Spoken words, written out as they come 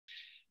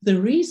the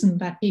reason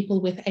that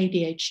people with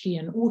ADHD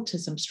and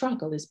autism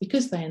struggle is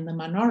because they're in the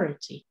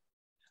minority.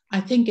 I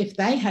think if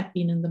they had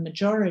been in the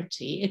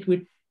majority, it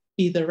would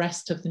be the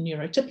rest of the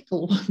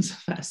neurotypical ones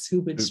of us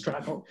who would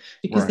struggle,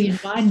 because the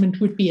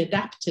environment would be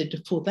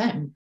adapted for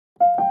them.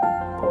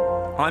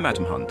 I'm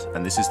Adam Hunt,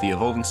 and this is the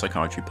Evolving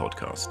Psychiatry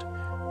podcast,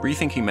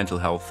 rethinking mental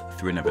health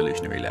through an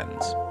evolutionary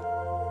lens.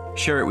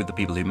 Share it with the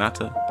people who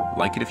matter,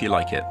 like it if you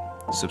like it,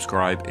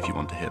 subscribe if you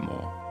want to hear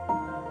more.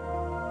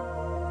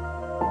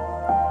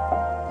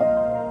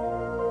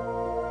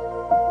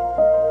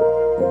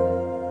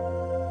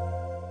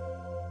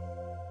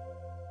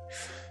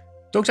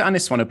 Dr. Annie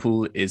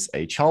Swanepoel is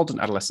a child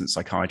and adolescent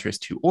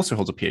psychiatrist who also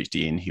holds a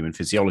PhD in human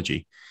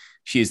physiology.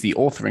 She is the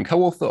author and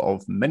co-author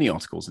of many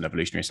articles in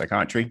evolutionary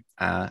psychiatry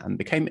and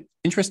became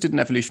interested in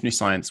evolutionary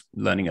science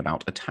learning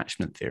about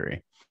attachment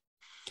theory.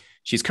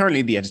 She's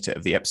currently the editor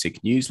of the EPSIC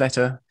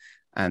newsletter,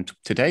 and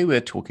today we're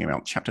talking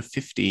about chapter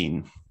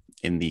 15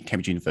 in the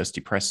Cambridge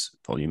University Press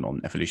volume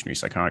on evolutionary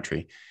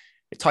psychiatry.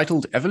 It's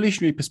titled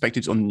Evolutionary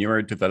Perspectives on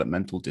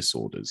Neurodevelopmental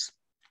Disorders.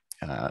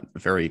 A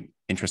very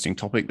interesting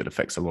topic that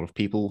affects a lot of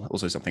people,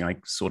 also something I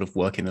sort of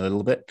work in a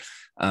little bit.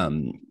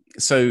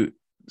 So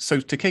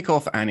to kick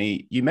off,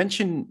 Annie, you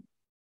mentioned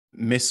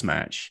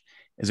mismatch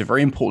is a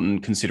very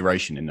important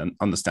consideration in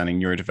understanding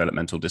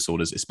neurodevelopmental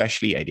disorders,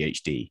 especially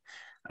ADHD.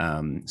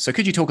 So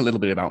could you talk a little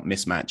bit about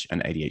mismatch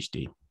and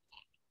ADHD?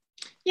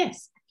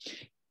 Yes,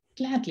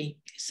 gladly.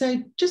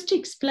 So just to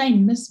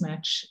explain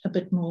mismatch a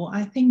bit more,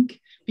 I think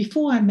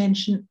before I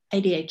mention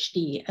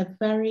ADHD, a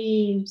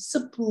very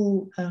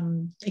simple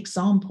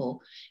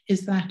example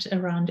is that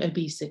around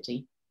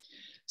obesity.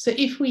 So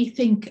if we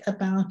think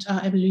about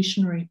our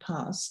evolutionary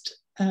past,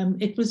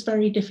 it was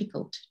very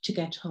difficult to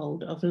get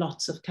hold of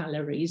lots of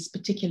calories,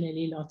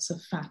 particularly lots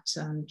of fat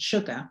and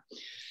sugar.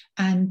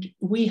 And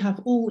we have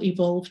all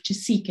evolved to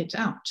seek it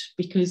out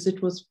because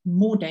it was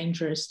more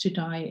dangerous to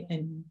die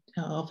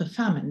of a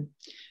famine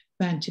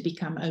than to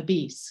become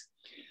obese.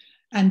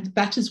 And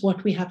that is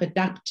what we have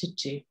adapted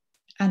to.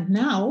 And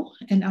now,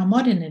 in our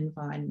modern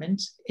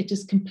environment, it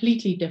is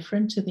completely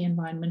different to the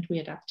environment we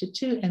adapted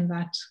to, in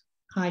that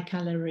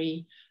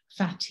high-calorie,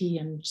 fatty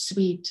and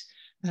sweet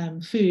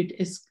food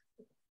is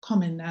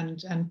common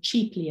and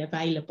cheaply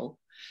available.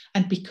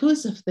 And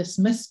because of this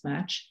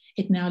mismatch,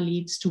 it now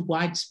leads to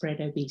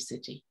widespread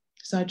obesity.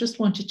 So I just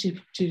wanted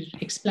to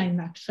explain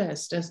that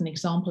first as an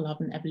example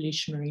of an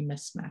evolutionary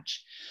mismatch,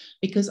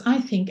 because I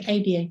think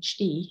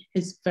ADHD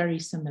is very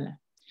similar.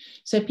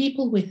 So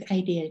people with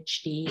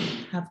ADHD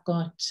have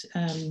got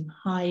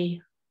high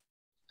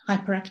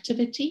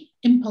hyperactivity,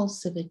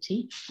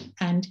 impulsivity,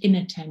 and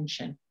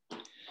inattention.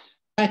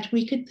 But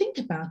we could think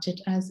about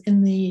it as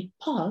in the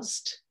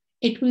past,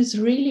 it was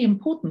really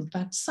important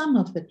that some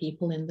of the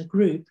people in the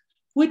group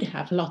would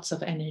have lots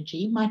of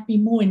energy, might be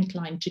more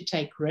inclined to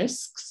take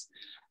risks,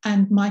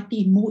 and might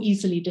be more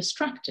easily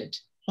distracted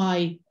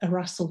by a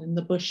rustle in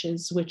the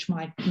bushes, which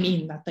might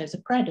mean that there's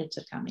a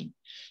predator coming.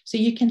 So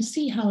you can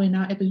see how in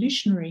our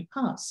evolutionary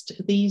past,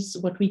 these,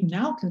 what we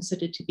now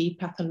consider to be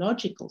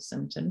pathological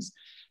symptoms,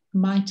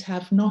 might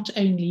have not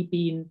only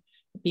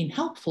been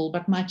helpful,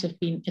 but might have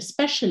been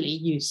especially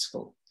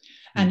useful.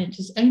 And it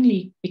is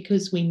only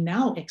because we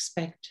now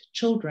expect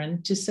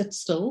children to sit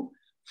still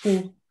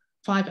for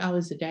 5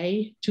 hours a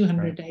day,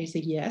 200 days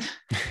a year,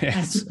 yes,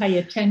 and to pay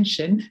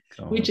attention,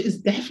 which is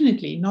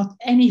definitely not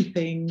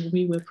anything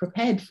we were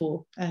prepared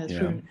for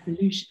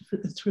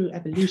through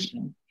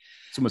evolution.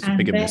 It's almost a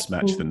bigger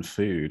mismatch than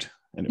food.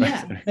 Anyway.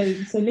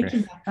 Yeah, so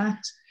looking at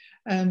that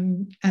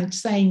and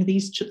saying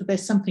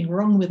there's something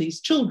wrong with these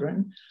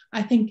children,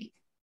 I think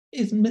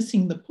is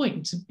missing the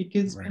point,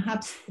 because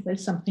perhaps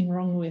there's something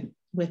wrong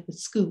with the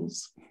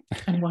schools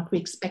and what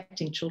we're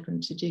expecting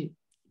children to do.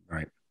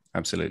 Right,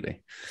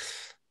 absolutely.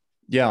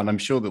 Yeah, and I'm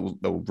sure that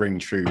will ring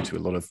true to a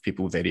lot of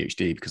people with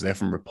ADHD, because they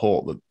often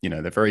report that,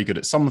 they're very good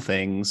at some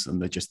things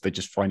and they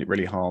just find it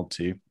really hard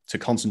to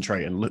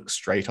concentrate and look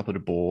straight up at a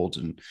board.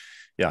 And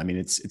yeah, I mean,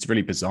 it's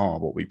really bizarre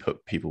what we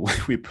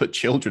put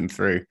children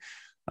through,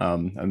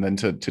 and then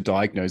to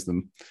diagnose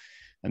them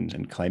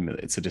and claim that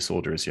it's a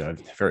disorder is a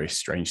very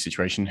strange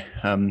situation.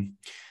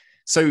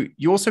 So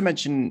you also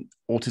mentioned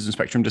autism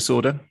spectrum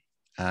disorder.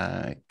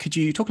 Could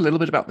you talk a little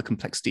bit about the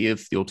complexity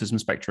of the autism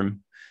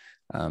spectrum?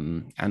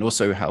 And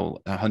also how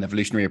an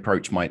evolutionary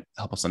approach might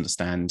help us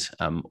understand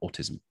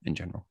autism in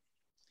general.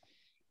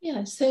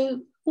 Yeah,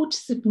 so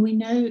autism we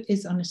know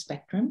is on a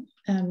spectrum.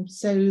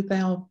 So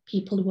there are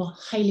people who are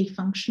highly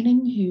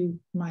functioning, who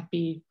might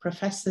be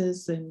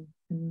professors in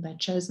their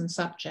chosen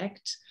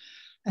subject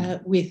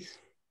with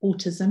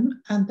autism,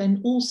 and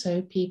then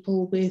also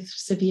people with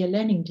severe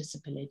learning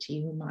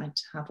disability who might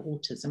have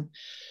autism.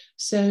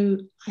 So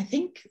I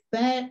think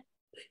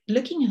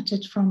looking at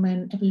it from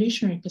an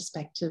evolutionary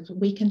perspective,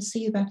 we can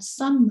see that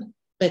some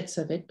bits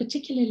of it,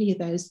 particularly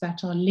those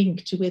that are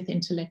linked with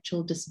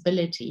intellectual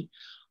disability,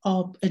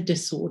 are a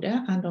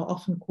disorder and are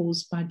often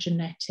caused by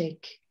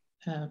genetic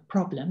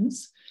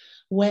problems,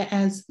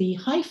 whereas the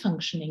high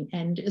functioning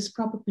end is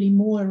probably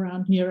more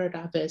around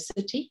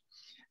neurodiversity.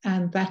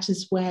 And that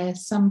is where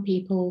some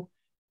people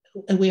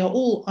we are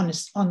all on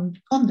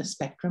the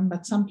spectrum,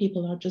 but some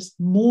people are just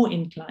more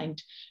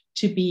inclined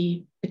to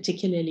be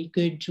particularly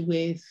good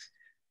with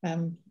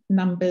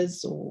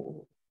numbers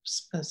or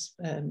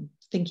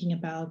thinking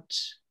about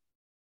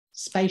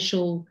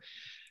spatial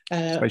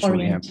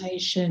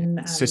orientation.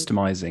 Yeah.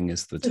 Systemizing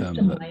is the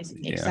term.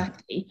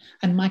 Exactly.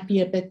 And might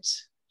be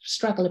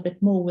struggle a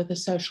bit more with the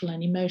social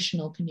and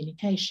emotional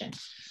communication.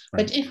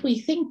 Right. But if we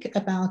think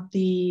about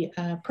the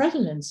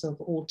prevalence of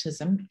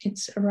autism,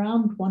 it's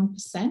around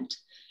 1%.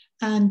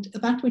 And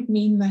that would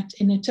mean that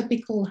in a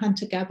typical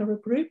hunter-gatherer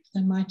group,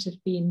 there might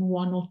have been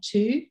one or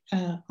two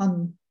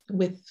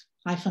with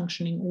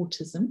high-functioning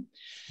autism.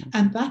 Mm-hmm.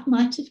 And that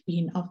might have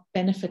been of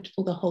benefit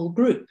for the whole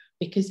group,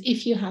 because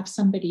if you have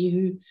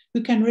somebody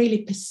who can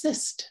really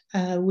persist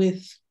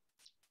with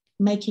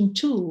making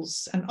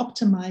tools and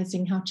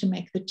optimizing how to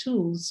make the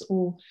tools,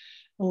 or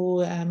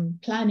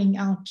planning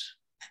out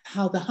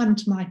how the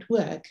hunt might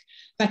work,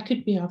 that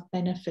could be of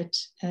benefit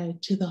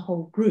to the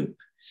whole group.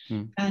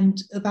 Mm.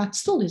 And that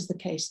still is the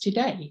case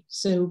today.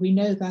 So we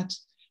know that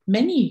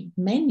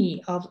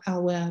many of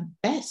our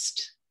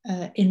best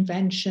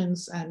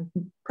inventions and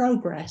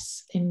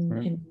progress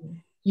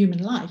in human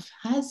life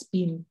has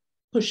been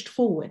pushed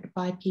forward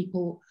by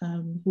people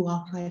who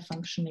are higher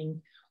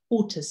functioning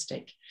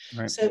autistic.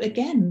 Right. So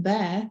again,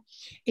 there,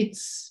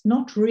 it's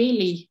not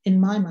really, in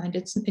my mind,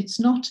 it's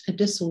not a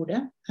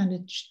disorder,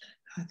 and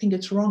I think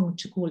it's wrong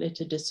to call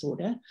it a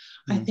disorder.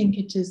 Mm-hmm. I think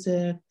it is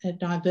a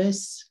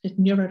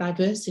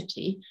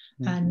neurodiversity,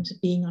 mm-hmm. and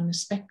being on a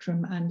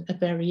spectrum and a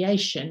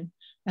variation.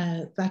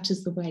 That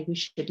is the way we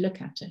should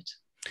look at it.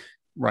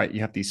 Right,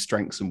 you have these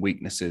strengths and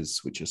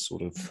weaknesses which are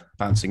sort of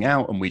balancing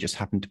out, and we just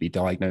happen to be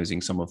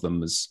diagnosing some of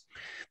them as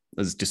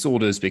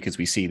disorders because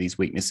we see these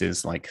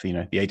weaknesses, like, the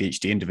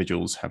ADHD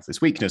individuals have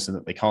this weakness and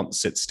that they can't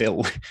sit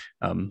still,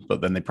 but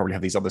then they probably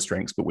have these other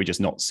strengths, but we're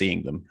just not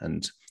seeing them.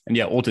 And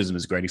yeah, autism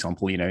is a great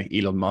example.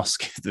 Elon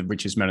Musk, the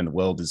richest man in the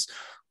world, is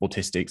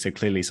autistic, so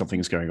clearly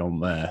something's going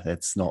on there.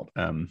 It's not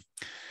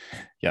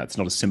it's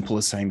not as simple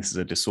as saying this is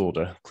a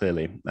disorder,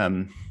 clearly.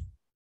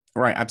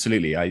 Right,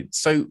 absolutely.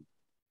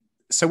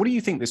 So what do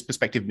you think this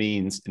perspective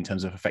means in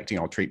terms of affecting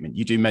our treatment?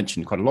 You do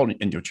mention quite a lot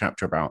in your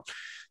chapter about,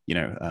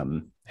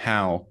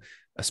 how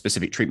a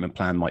specific treatment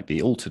plan might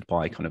be altered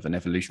by kind of an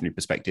evolutionary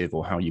perspective,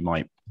 or how you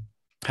might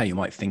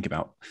think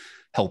about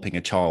helping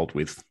a child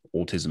with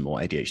autism or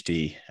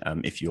ADHD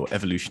if you're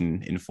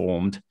evolution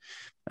informed.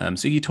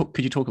 So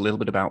could you talk a little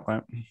bit about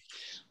that?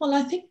 Well,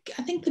 I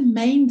think the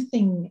main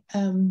thing,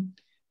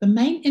 the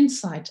main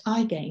insight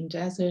I gained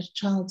as a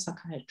child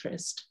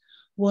psychiatrist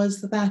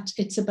was that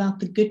it's about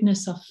the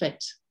goodness of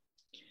fit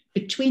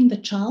between the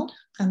child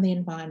and the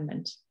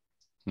environment.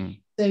 Mm.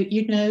 So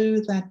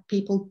that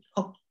people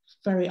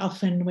very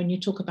often, when you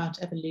talk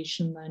about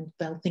evolution, then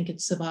they'll think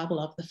it's survival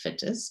of the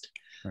fittest.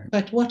 Right.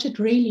 But what it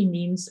really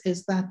means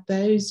is that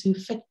those who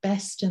fit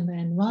best in their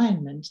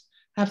environment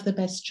have the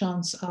best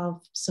chance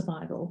of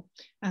survival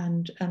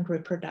and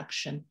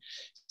reproduction.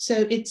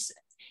 So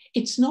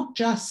it's not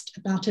just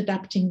about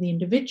adapting the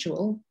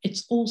individual,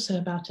 it's also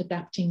about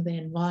adapting the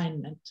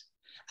environment.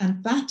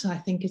 And that, I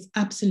think, is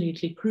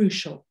absolutely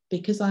crucial,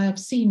 because I have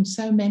seen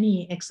so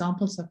many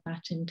examples of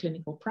that in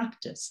clinical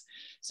practice.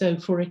 So,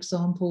 for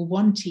example,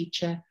 one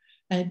teacher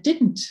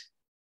didn't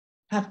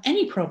have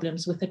any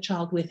problems with a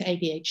child with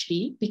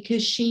ADHD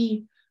because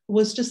she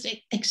was just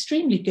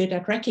extremely good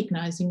at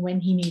recognizing when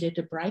he needed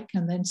a break,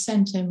 and then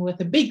sent him with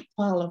a big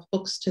pile of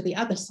books to the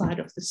other side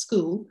of the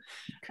school.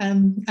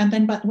 And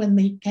then when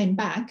he came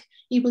back,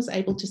 he was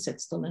able to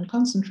sit still and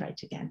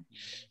concentrate again.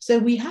 So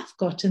we have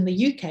got, in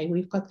the UK,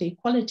 we've got the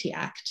Equality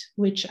Act,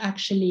 which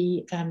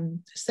actually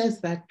says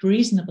that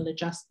reasonable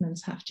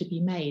adjustments have to be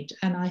made.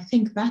 And I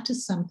think that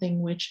is something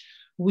which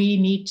we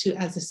need to,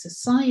 as a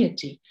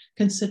society,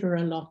 consider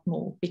a lot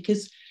more,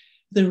 because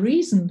the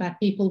reason that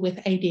people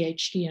with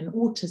ADHD and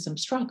autism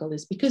struggle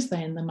is because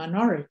they're in the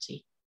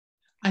minority.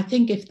 I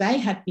think if they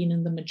had been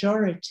in the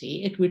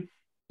majority, it would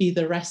be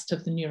the rest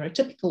of the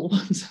neurotypical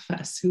ones of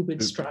us who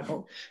would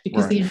struggle,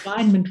 because the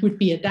environment would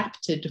be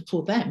adapted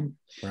for them.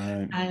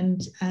 Right.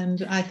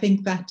 And I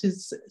think that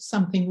is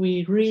something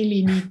we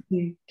really need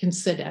to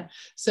consider.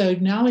 So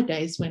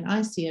nowadays, when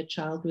I see a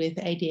child with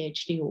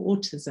ADHD or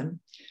autism,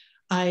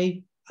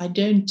 I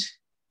don't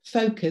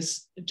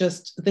focus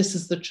just, this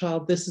is the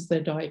child, this is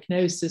their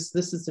diagnosis,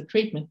 this is the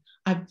treatment.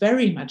 I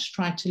very much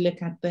try to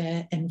look at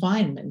their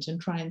environment and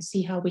try and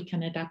see how we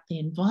can adapt the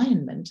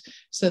environment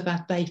so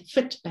that they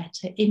fit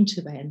better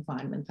into their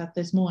environment, that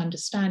there's more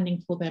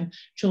understanding for them.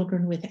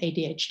 Children with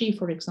ADHD,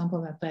 for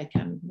example, that they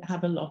can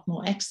have a lot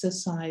more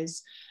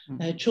exercise.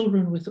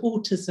 Children with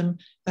autism,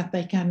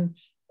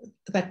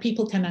 that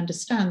people can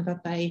understand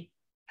that they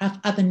have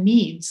other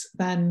needs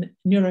than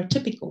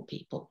neurotypical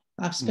people.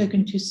 I've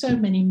spoken to so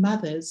many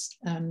mothers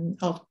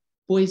of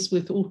boys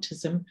with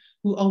autism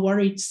who are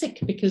worried sick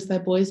because their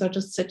boys are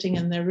just sitting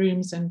in their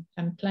rooms and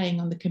playing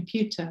on the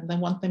computer, and they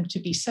want them to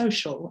be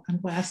social. And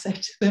where I say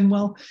to them,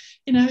 well,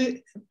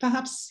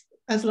 perhaps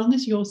as long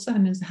as your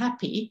son is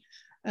happy,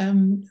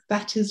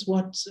 that is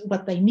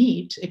what they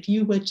need. If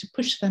you were to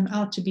push them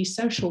out to be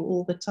social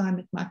all the time,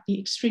 it might be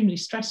extremely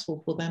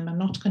stressful for them and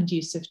not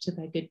conducive to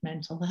their good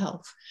mental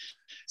health.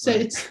 So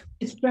right.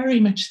 it's very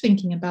much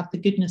thinking about the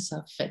goodness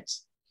of fit.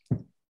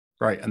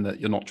 Right, and that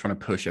you're not trying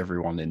to push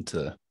everyone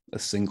into a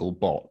single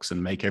box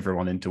and make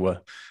everyone into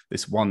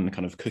this one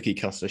kind of cookie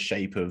cutter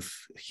shape of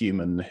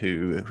human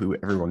who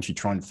everyone should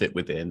try and fit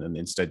within, and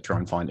instead try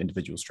and find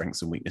individual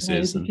strengths and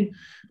weaknesses.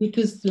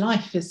 Because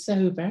life is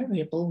so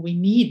variable, we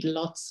need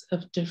lots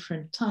of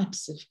different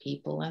types of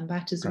people, and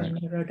that is right.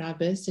 where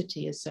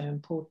neurodiversity is so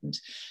important,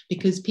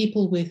 because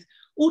people with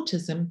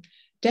autism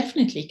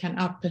definitely can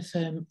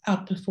outperform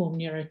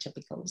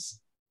neurotypicals,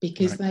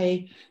 because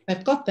right.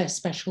 they've got their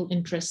special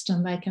interest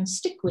and they can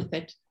stick with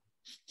it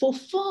for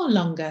far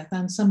longer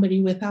than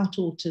somebody without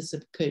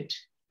autism could.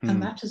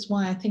 And that is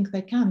why I think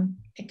they can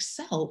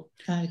excel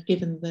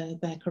given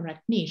their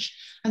correct niche.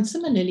 And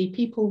similarly,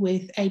 people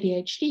with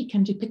ADHD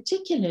can do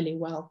particularly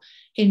well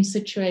in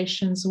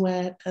situations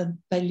where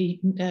they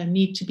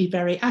need to be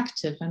very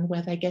active and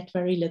where they get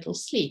very little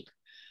sleep.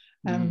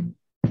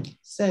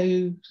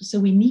 So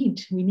we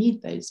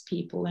need those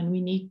people, and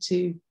we need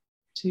to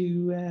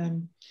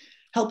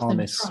help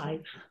them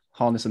thrive.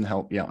 Harness and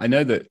help. Yeah, I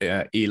know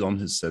that Elon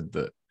has said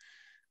that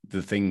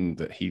the thing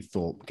that he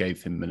thought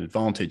gave him an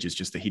advantage is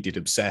just that he did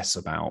obsess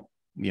about,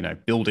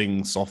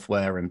 building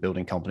software and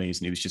building companies,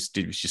 and he was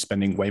just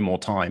spending way more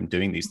time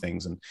doing these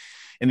things. And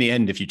in the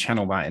end, if you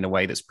channel that in a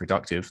way that's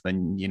productive,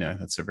 then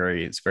it's a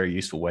very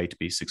useful way to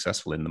be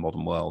successful in the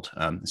modern world.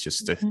 It's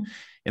just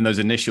in those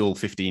initial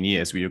 15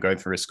 years where you're going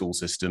through a school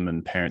system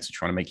and parents are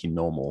trying to make you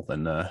normal,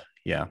 then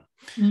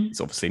it's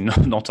obviously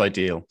not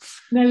ideal.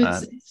 No,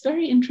 it's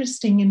very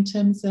interesting in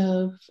terms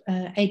of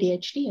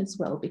ADHD as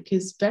well,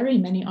 because very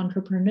many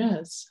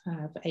entrepreneurs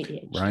have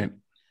ADHD, right?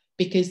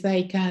 Because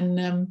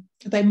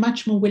they're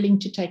much more willing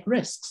to take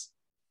risks.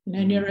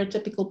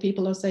 Neurotypical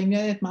people are saying, "No,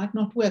 it might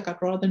not work. I'd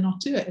rather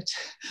not do it."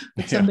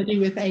 But somebody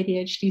with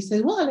ADHD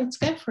says, "Well, let's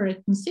go for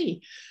it and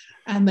see,"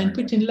 and then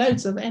put in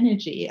loads of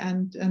energy.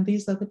 And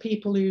these are the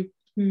people who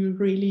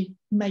really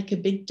make a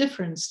big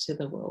difference to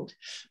the world.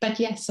 But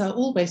yes, I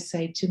always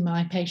say to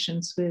my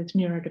patients with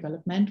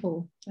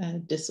neurodevelopmental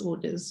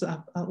disorders,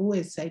 I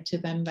always say to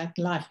them that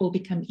life will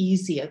become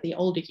easier the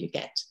older you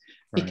get,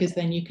 because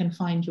then you can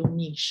find your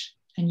niche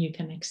and you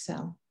can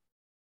excel.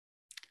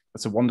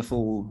 That's a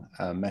wonderful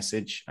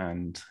message,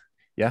 and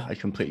I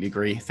completely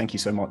agree. Thank you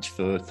so much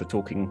for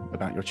talking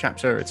about your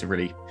chapter. It's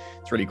really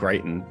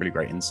great and really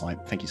great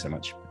insight. Thank you so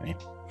much, Annie.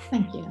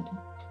 Thank you, Adam.